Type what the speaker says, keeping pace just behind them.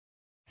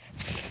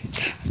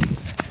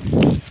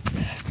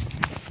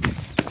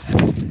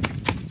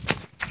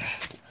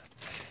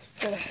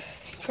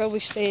probably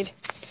stayed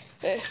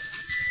there.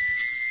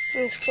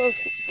 It's close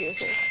to here.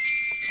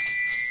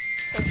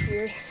 That's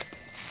weird.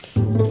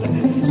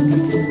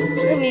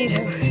 I need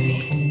him.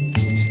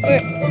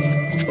 Okay.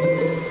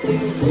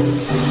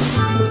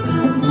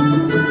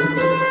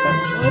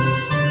 What?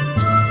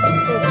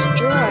 Oh, it's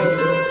dry.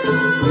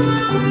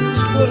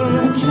 Split on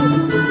that too.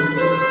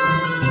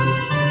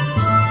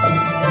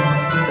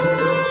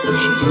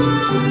 Jesus.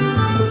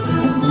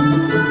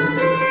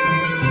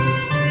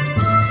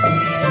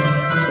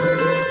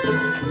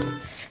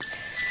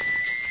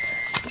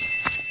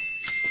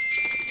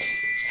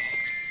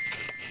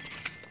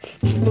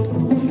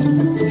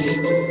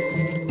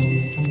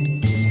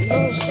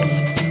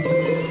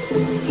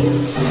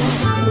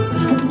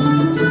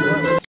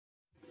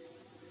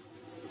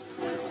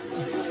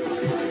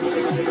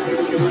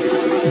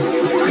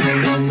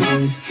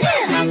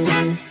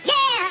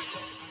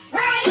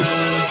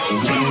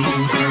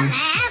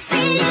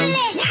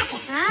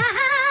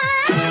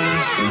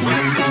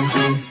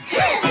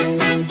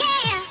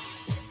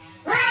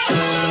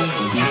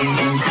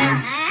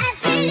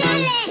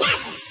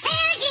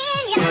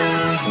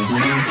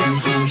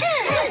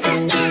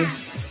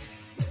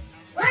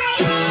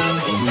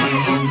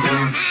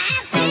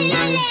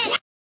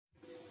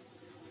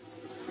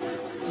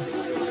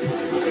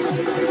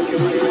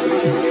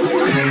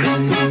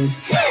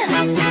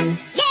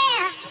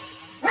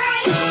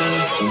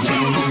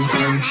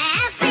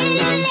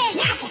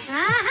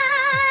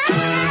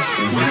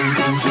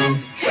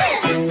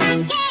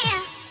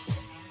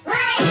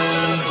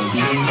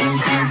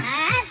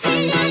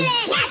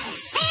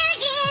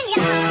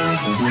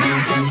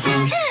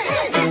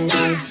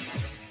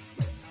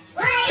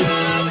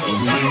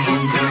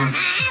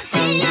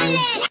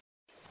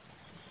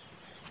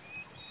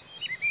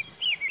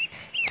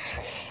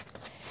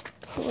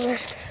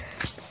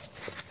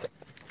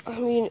 I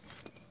mean,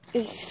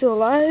 is he still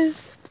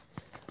alive?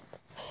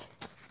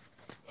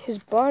 His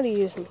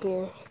body isn't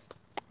here.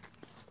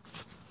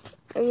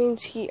 That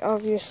means he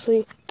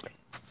obviously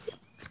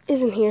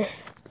isn't here.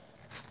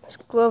 This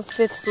glove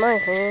fits my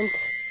hand.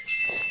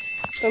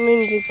 That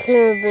means it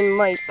could have been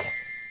Mike.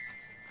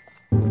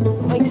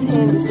 Mike's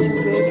hand is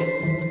too big.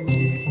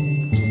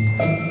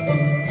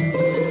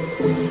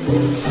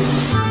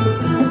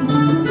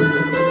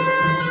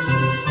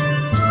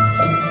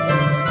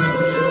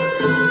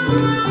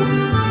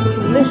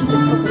 Missed a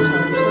couple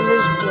times, and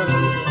there's blood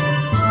on the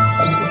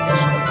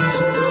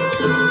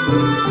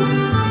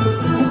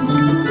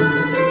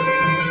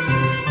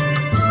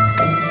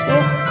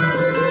yeah.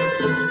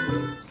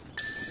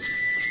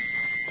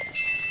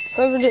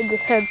 Whoever did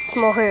this had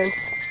small hands.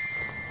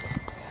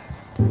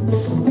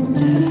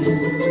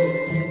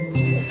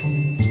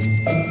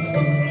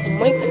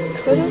 Mike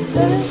could have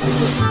done it, but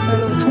I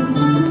don't think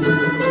I'm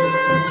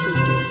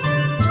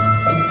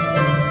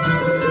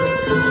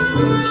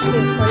just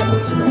gonna find out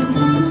what's going on.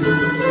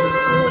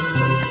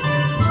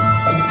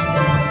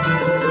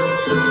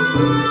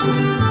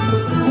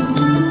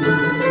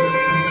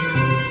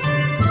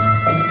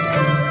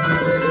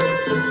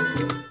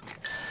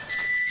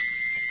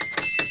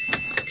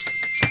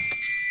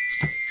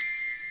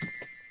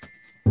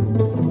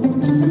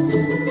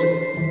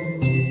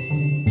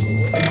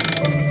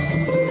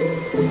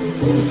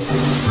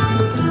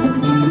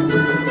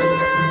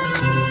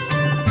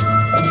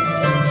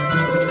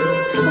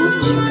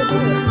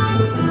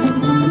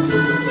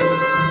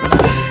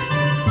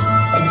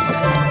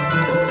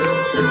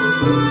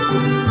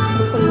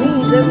 That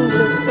means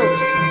they're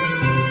close.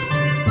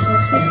 I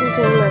see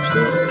something in that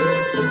tree.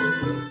 Okay.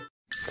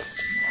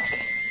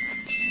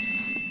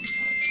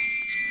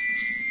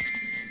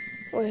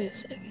 Wait a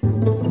second.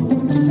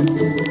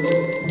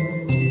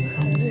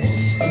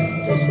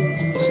 This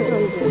doesn't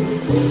sound good.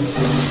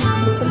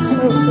 That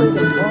sounds like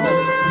a bomb.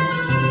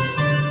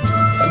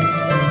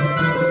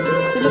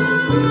 Could it?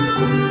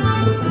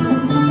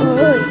 Oh,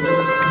 hey!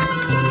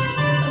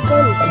 A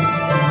gun!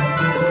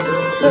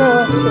 No, I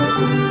left here.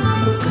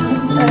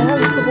 I have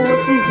a couple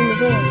weapons in the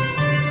van.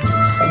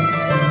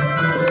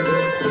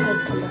 I had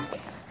to come back.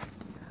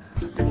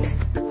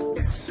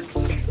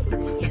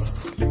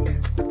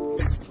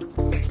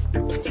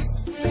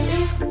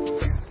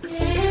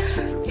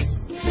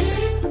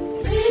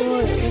 Oh,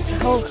 it's a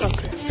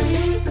helicopter.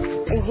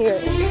 I can hear it.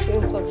 It's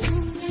getting close.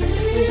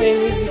 As I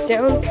move it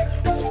down,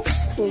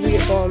 we'll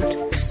get bombed.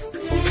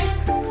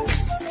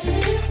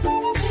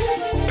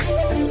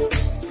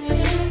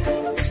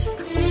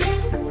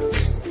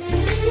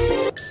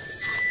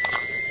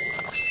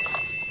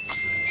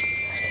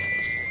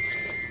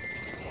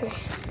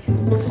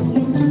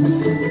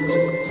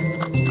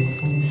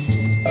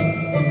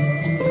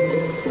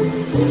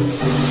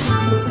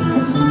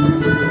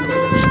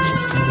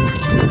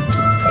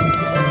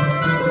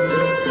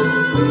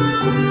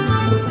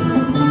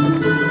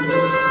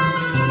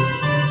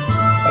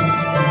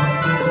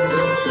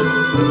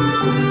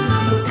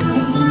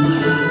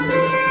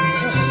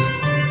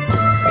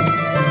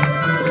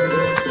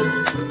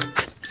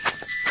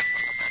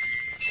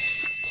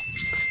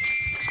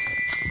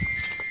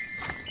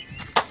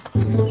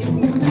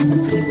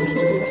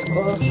 Keeping the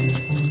squad.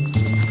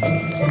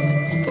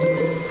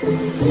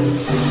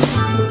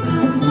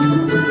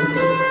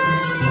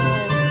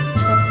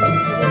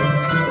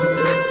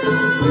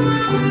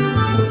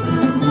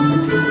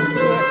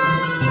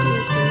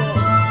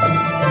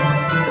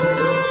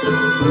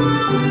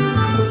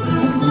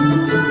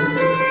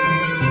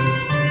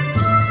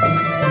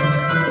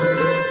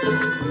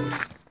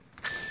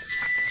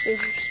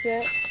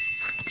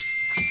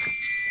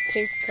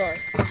 take the car.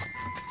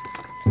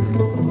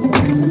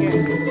 Yeah.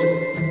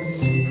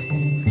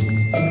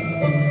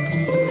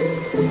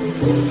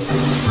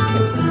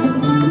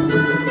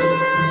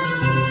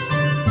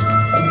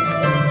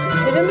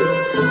 Hit him?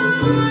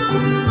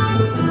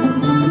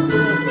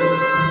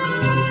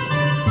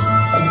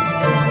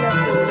 There's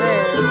nothing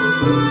there.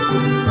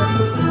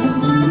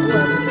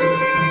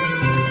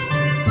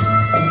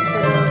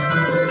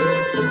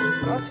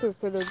 Oscar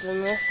could have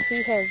done this. He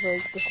has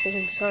like the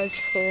same size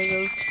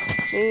hands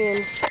as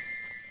me,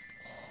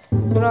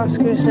 but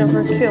Oscar's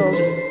never killed.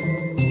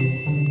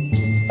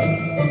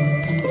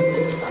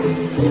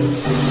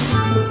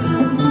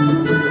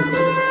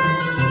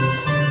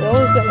 You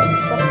always got to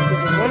fuck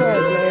with the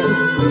one-eyed man.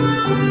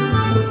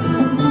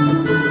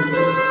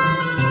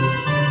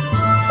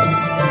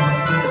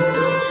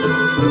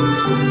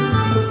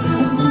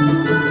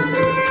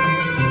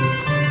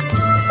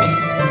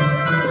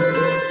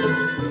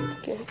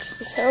 Get into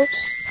this house.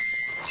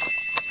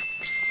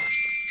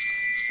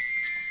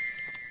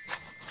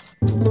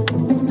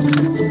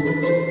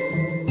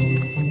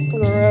 Go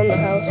around the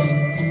house.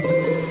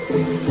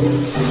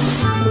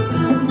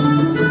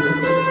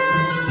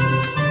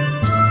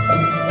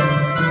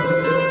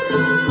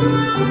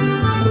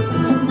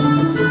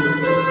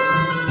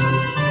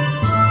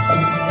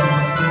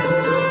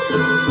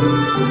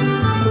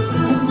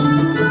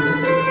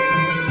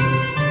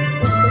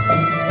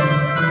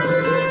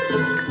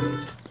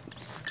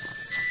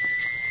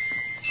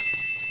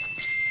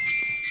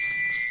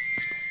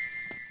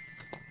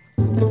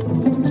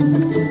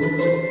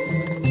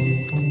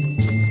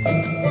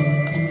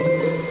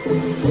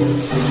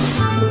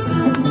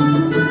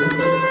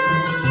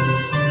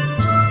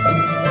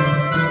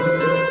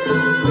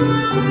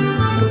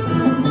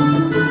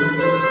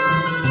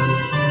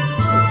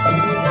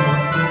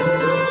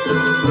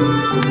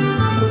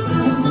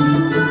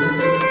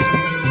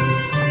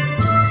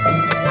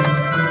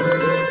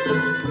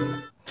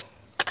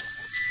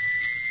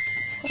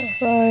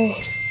 Right.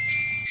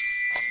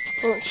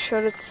 Won't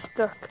shut, it's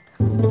stuck.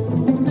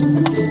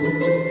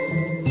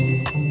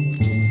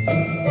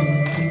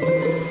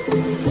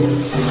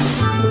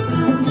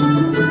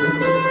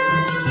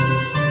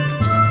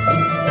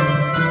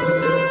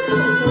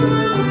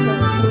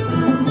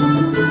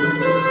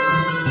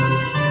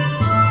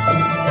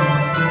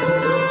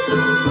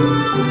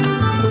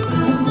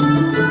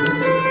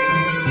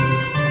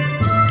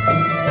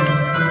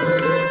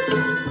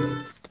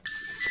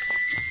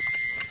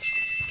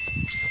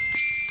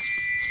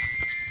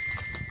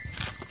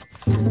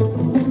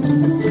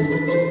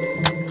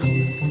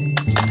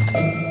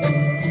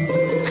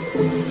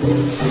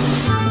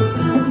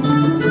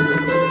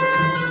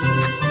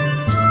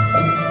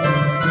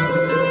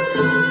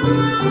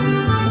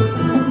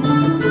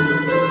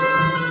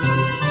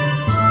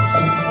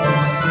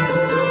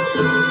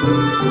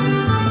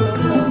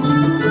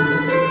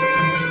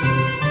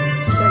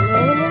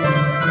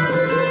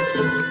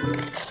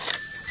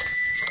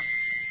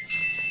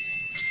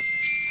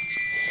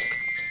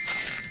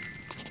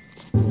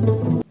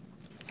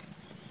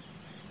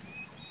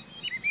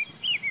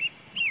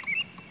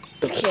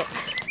 Okay.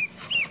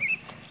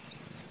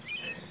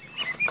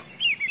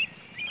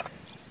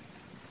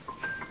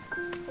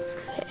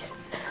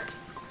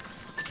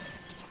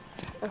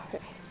 Okay.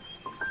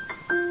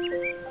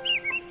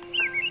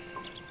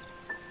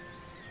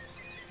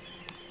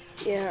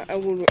 Yeah, I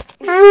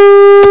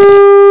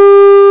would.